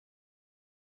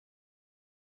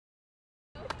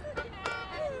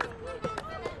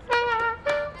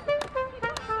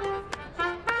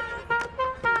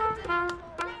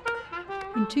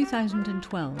In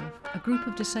 2012, a group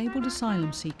of disabled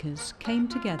asylum seekers came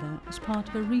together as part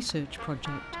of a research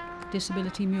project,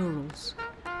 Disability Murals.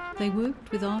 They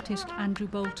worked with artist Andrew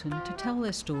Bolton to tell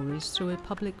their stories through a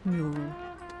public mural.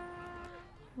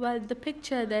 Well, the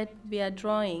picture that we are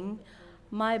drawing,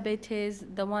 my bit is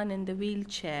the one in the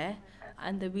wheelchair,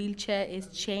 and the wheelchair is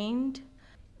chained.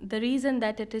 The reason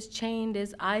that it is chained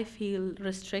is I feel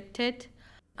restricted.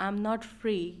 I'm not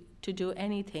free to do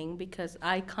anything because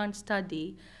I can't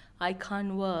study, I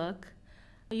can't work.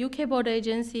 The UK Border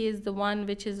Agency is the one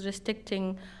which is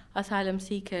restricting asylum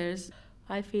seekers.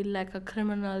 I feel like a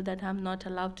criminal that I'm not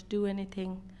allowed to do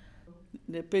anything.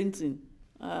 The painting,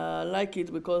 I like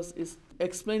it because it's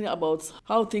explaining about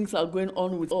how things are going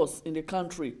on with us in the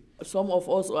country. Some of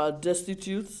us are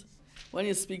destitute. When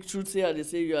you speak truth here, they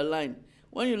say you are lying.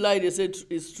 When you lie, they say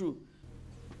it's true.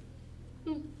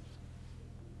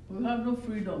 We have no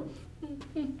freedom.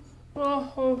 And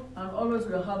always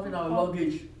we are having our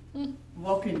luggage,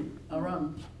 walking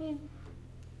around. You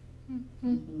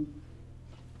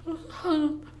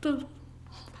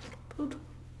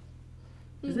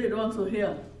say you don't want to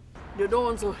hear. They don't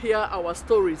want to hear our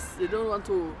stories. They don't want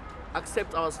to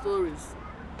accept our stories.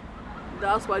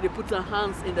 That's why they put their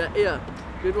hands in the air.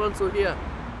 They don't want to hear.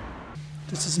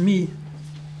 This is me.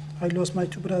 I lost my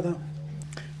two brothers.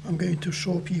 I'm going to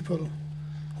show people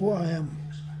who I am.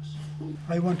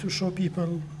 I want to show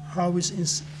people how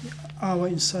is our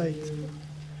inside,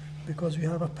 because we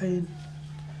have a pain.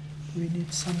 We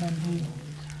need someone who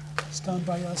stand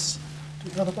by us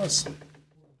to help us.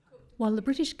 While the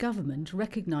British government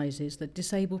recognises that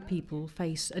disabled people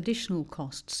face additional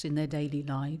costs in their daily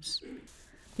lives,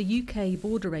 the UK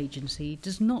Border Agency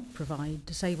does not provide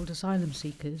disabled asylum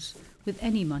seekers with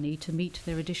any money to meet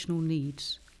their additional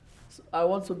needs. I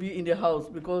want to be in the house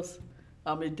because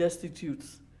I'm a destitute.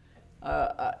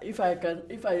 If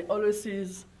I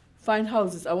always find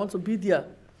houses, I want to be there.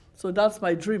 So that's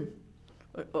my dream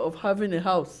of having a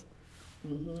house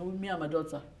with me and my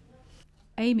daughter.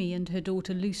 Amy and her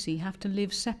daughter Lucy have to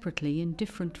live separately in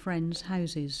different friends'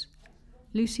 houses.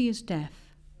 Lucy is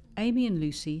deaf. Amy and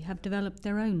Lucy have developed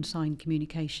their own sign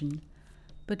communication,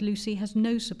 but Lucy has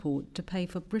no support to pay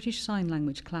for British Sign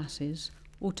Language classes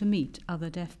or to meet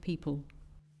other deaf people.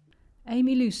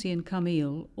 Amy, Lucy and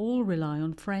Camille all rely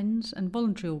on friends and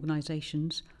voluntary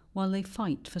organisations while they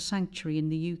fight for sanctuary in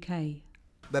the UK.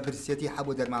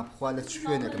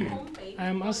 I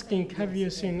am asking, have you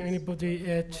seen anybody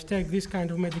to take this kind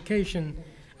of medication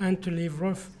and to live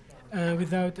rough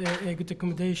without a good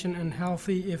accommodation and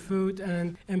healthy food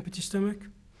and empty stomach?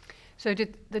 So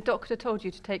did the doctor told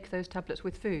you to take those tablets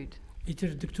with food?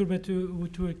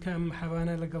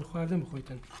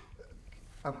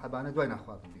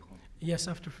 Yes,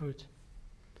 after food.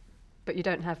 But you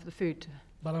don't have the food?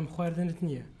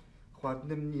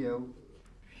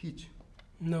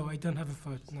 No, I don't have a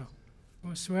food, no.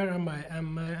 So where am I?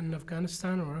 Am I in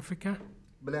Afghanistan or Africa?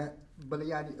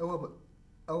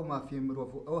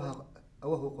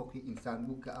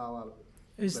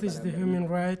 Is this the human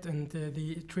right and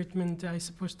the treatment I'm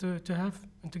supposed to have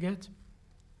and to get?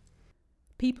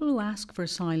 People who ask for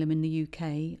asylum in the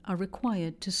UK are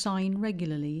required to sign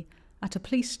regularly at a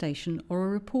police station or a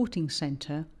reporting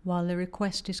centre while their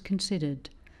request is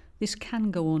considered. This can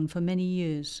go on for many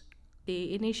years.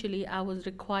 Initially, I was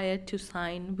required to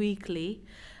sign weekly,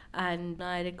 and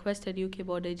I requested UK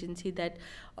Border Agency that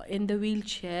in the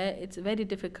wheelchair, it's very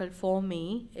difficult for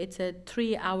me. It's a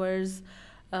 3 hours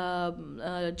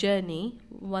journey,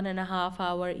 1.5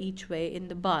 hours each way in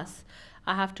the bus.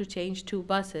 I have to change 2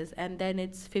 buses, and then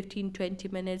it's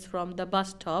 15-20 minutes from the bus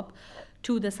stop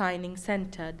to the signing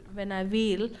center. When I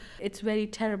wheel, it's very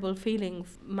terrible feeling.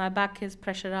 My back is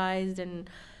pressurized, and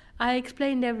I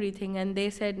explained everything, and they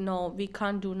said, no, we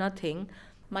can't do nothing.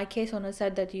 My case owner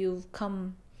said that you've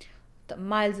come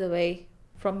miles away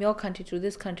from your country to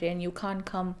this country, and you can't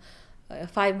come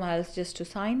 5 miles just to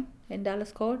sign in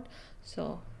Dallas Court.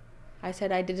 So I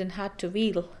said I didn't have to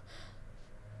wheel.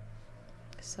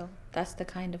 So that's the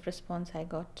kind of response I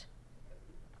got.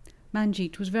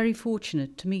 Manjeet was very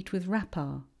fortunate to meet with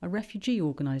RAPAR, a refugee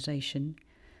organisation,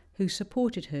 who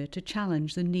supported her to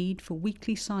challenge the need for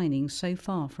weekly signings so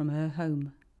far from her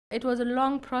home. It was a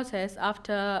long process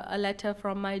after a letter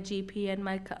from my GP and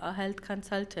my health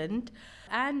consultant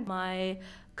and my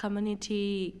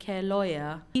community care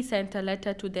lawyer. He sent a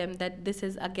letter to them that this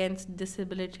is against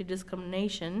disability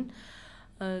discrimination.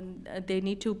 They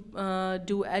need to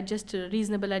do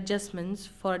reasonable adjustments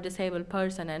for a disabled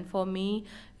person, and for me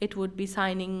it would be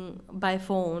signing by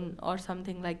phone or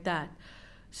something like that.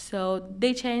 So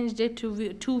they changed it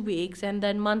to 2 weeks and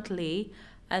then monthly,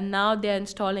 and now they're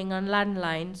installing a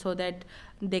landline so that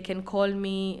They can call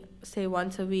me, say,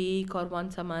 once a week or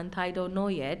once a month. I don't know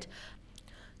yet.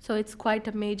 So it's quite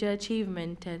a major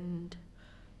achievement, and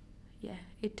yeah,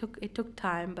 it took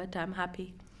time, but I'm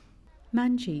happy.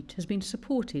 Manjeet has been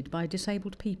supported by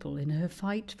disabled people in her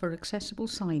fight for accessible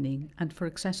signing and for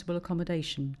accessible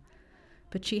accommodation,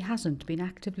 but she hasn't been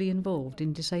actively involved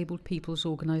in disabled people's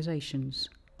organisations.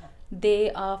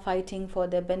 They are fighting for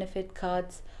their benefit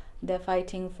cards, they're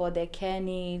fighting for their care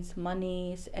needs,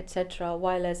 monies, etc.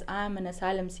 While as I'm an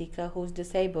asylum seeker who's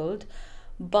disabled,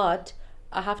 but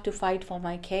I have to fight for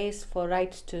my case, for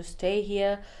rights to stay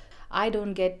here. I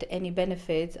don't get any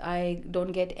benefits, I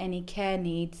don't get any care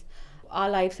needs. Our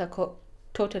lives are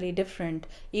totally different,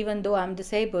 even though I'm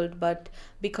disabled, but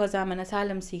because I'm an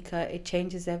asylum seeker, it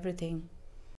changes everything.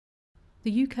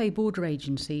 The UK Border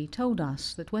Agency told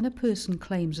us that when a person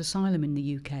claims asylum in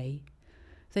the UK,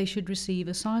 they should receive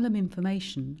asylum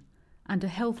information and a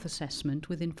health assessment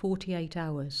within 48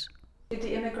 hours. Did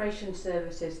the immigration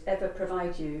services ever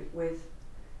provide you with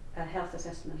a health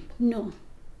assessment? No.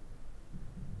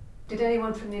 Did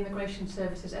anyone from the immigration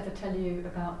services ever tell you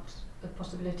about the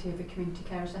possibility of a community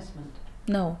care assessment?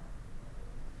 No.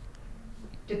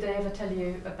 Did they ever tell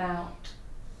you about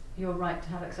your right to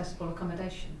have accessible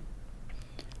accommodation?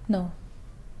 No.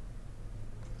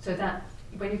 So that,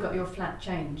 when you got your flat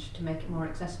changed to make it more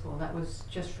accessible, that was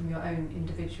just from your own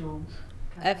individual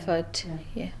effort,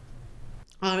 yeah.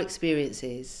 Our experience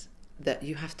is that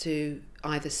you have to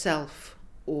either self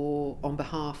or on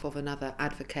behalf of another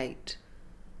advocate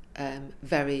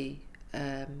very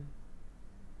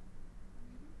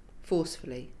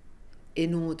forcefully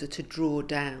in order to draw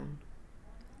down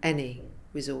any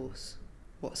resource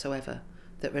whatsoever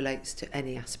that relates to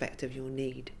any aspect of your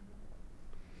need.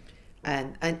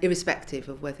 And irrespective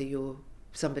of whether you're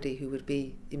somebody who would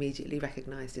be immediately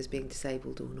recognised as being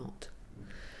disabled or not.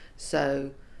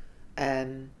 So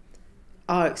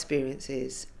our experience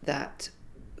is that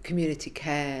community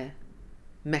care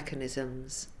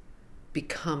mechanisms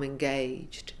become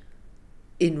engaged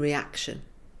in reaction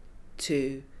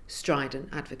to strident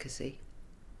advocacy,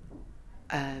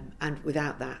 and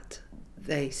without that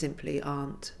they simply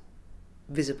aren't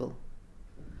visible.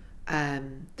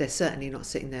 They're certainly not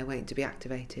sitting there waiting to be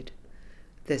activated.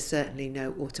 There's certainly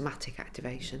no automatic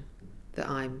activation that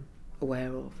I'm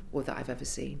aware of or that I've ever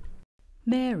seen.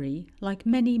 Mary, like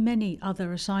many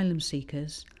other asylum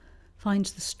seekers,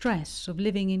 finds the stress of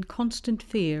living in constant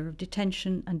fear of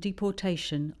detention and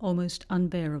deportation almost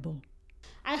unbearable.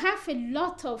 I have a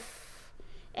lot of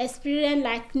experience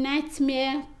like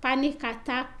nightmare, panic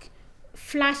attack,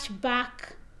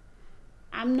 flashback.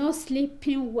 I'm not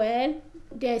sleeping well.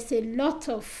 There's a lot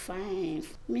of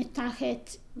mental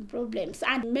health problems,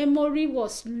 and memory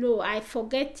was low. I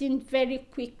forgetting very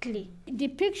quickly. The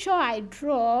picture I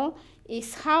draw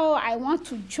is how I want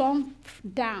to jump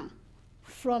down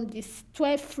from the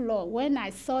 12th floor when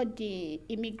I saw the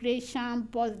immigration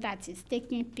bus that is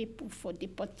taking people for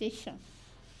deportation.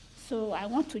 So I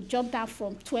want to jump down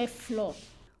from 12th floor.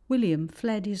 William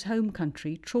fled his home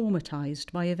country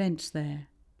traumatised by events there.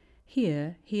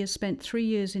 Here he has spent 3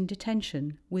 years in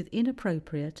detention with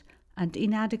inappropriate and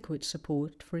inadequate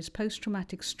support for his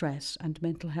post-traumatic stress and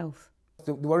mental health.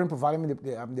 They weren't providing me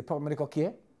the proper medical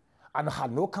care, and I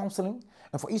had no counselling.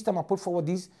 And for each time I put forward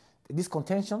these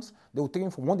contentions, they would take me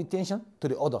from one detention to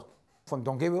the other. From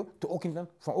Dongavel to Oakington,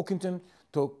 from Oakington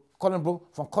to Collinbrook,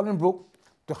 from Collinbrook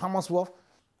to Hammersworth.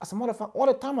 As a matter of fact, all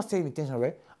the time I stayed in detention,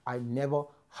 right, I never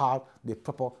had the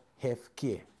proper health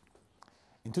care.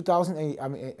 In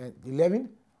 2011,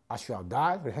 I should have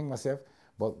died, hanged myself,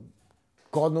 but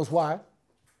God knows why,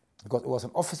 because it was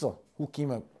an officer who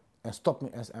came and stopped me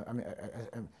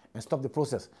and stopped the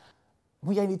process.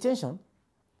 When you're in detention,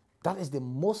 that is the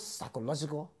most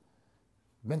psychological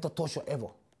mental torture ever.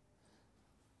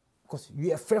 Because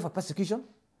you're afraid of persecution,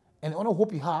 and the only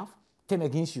hope you have turned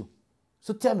against you.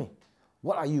 So tell me,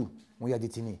 what are you when you're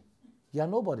detained? You are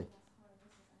nobody.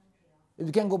 If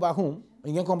you can't go back home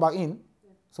and you can't come back in,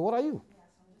 so what are you?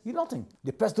 You're nothing.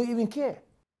 The press don't even care.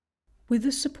 With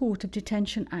the support of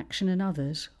Detention Action and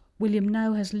others, William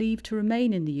now has leave to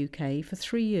remain in the UK for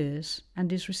 3 years and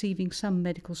is receiving some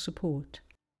medical support.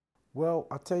 Well,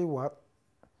 I'll tell you what,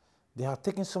 they have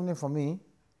taken something from me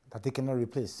that they cannot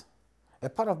replace. A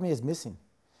part of me is missing.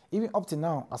 Even up to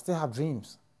now, I still have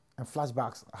dreams and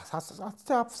flashbacks. I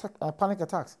still have panic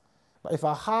attacks. But if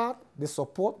I had the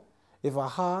support, if I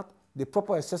had the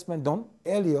proper assessment done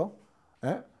earlier,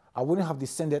 I wouldn't have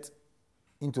descended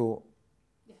into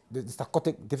the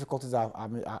psychotic difficulties I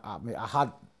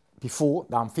had before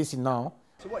that I'm facing now.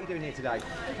 So what are you doing here today?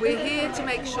 We're here to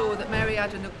make sure that Mary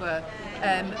Adenugba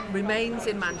remains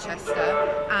in Manchester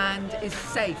and is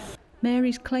safe.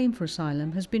 Mary's claim for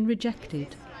asylum has been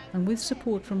rejected, and with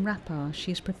support from RAPAR,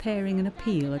 she is preparing an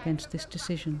appeal against this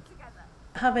decision.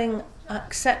 Having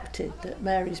accepted that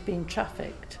Mary's been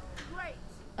trafficked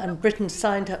and Britain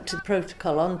signed up to the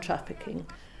protocol on trafficking,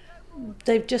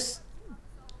 they've just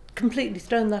completely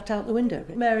thrown that out the window.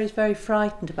 Mary's very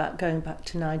frightened about going back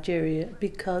to Nigeria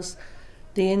because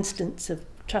the instance of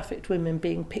trafficked women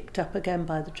being picked up again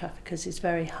by the traffickers is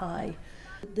very high.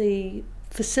 The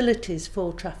facilities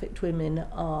for trafficked women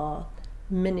are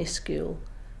minuscule,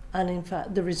 and in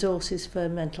fact the resources for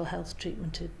mental health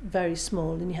treatment are very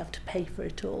small, and you have to pay for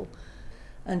it all.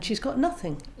 And she's got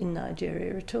nothing in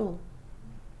Nigeria at all.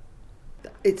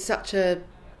 It's such a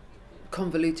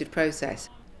convoluted process.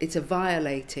 It's a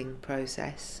violating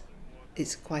process.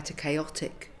 It's quite a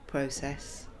chaotic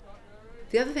process.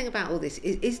 The other thing about all this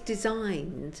is it's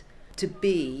designed to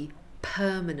be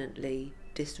permanently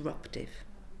disruptive.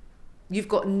 You've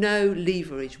got no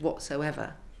leverage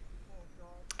whatsoever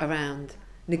around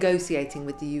negotiating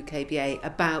with the UKBA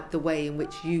about the way in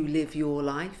which you live your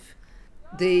life.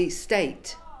 The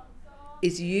state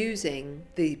is using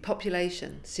the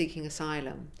population seeking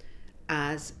asylum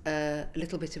as a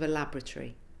little bit of a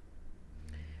laboratory.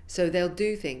 So they'll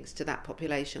do things to that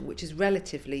population which is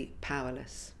relatively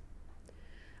powerless.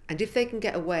 And if they can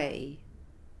get away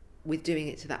with doing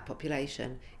it to that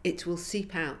population, it will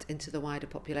seep out into the wider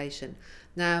population.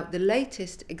 Now, the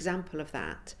latest example of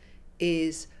that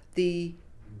is the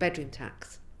bedroom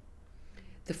tax.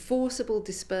 The forcible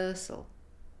dispersal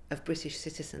of British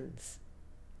citizens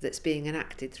that's being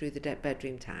enacted through the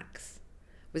bedroom tax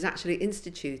was actually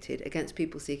instituted against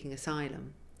people seeking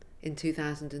asylum in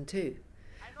 2002.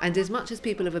 And as much as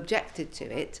people have objected to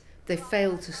it, they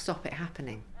failed to stop it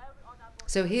happening.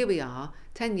 So here we are,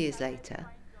 10 years later,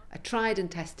 a tried and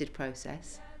tested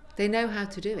process. They know how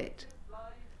to do it.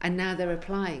 And now they're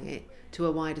applying it to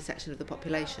a wider section of the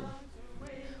population.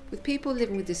 With people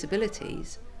living with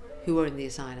disabilities who are in the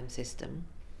asylum system,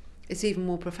 it's even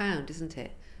more profound, isn't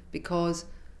it? Because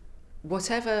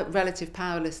whatever relative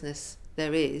powerlessness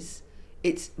there is,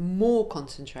 it's more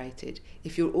concentrated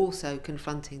if you're also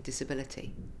confronting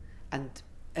disability and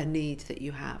a need that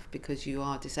you have because you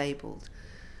are disabled.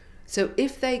 So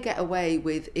if they get away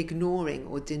with ignoring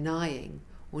or denying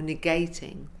or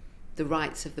negating the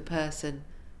rights of the person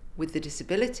with the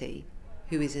disability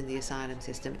who is in the asylum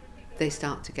system, they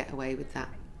start to get away with that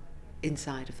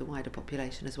inside of the wider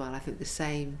population as well. I think the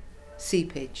same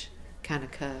seepage can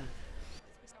occur.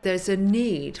 There's a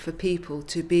need for people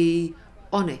to be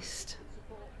honest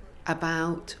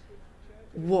about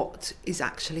what is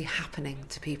actually happening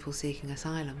to people seeking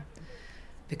asylum.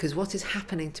 Because what is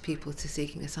happening to people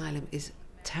seeking asylum is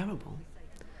terrible.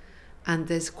 And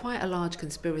there's quite a large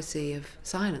conspiracy of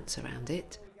silence around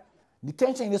it.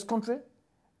 Detention in this country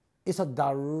is a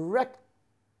direct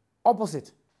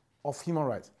opposite of human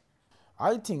rights.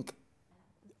 I think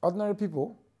ordinary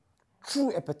people,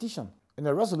 through a petition and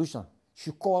a resolution,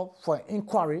 should call for an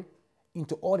inquiry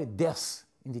into all the deaths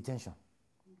in detention.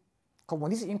 Because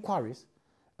when these inquiries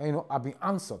are being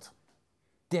answered,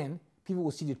 then people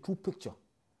will see the true picture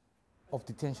of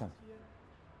detention.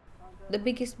 The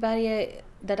biggest barrier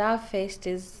that I've faced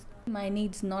is my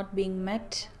needs not being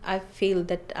met. I feel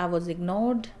that I was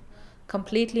ignored.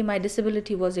 Completely, my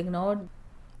disability was ignored.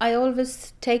 I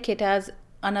always take it as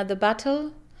another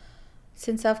battle.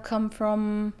 Since I've come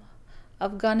from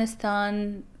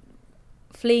Afghanistan,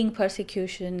 fleeing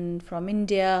persecution from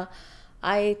India,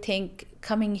 I think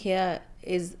coming here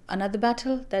is another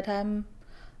battle that I'm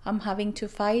having to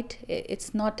fight.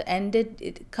 It's not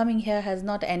ended. Coming here has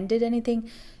not ended anything.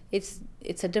 It's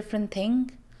a different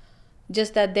thing.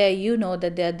 Just that there, you know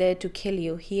that they're there to kill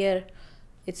you. Here,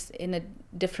 it's in a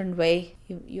different way.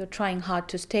 You're trying hard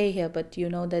to stay here, but you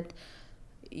know that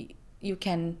you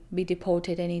can be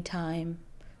deported anytime.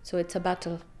 So it's a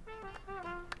battle.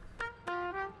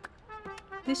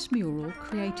 This mural,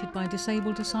 created by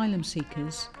disabled asylum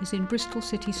seekers, is in Bristol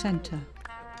city centre.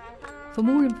 For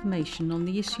more information on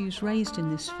the issues raised in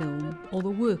this film or the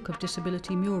work of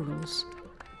Disability Murals,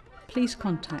 please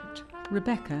contact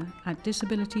Rebecca at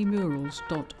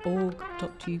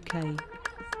disabilitymurals.org.uk.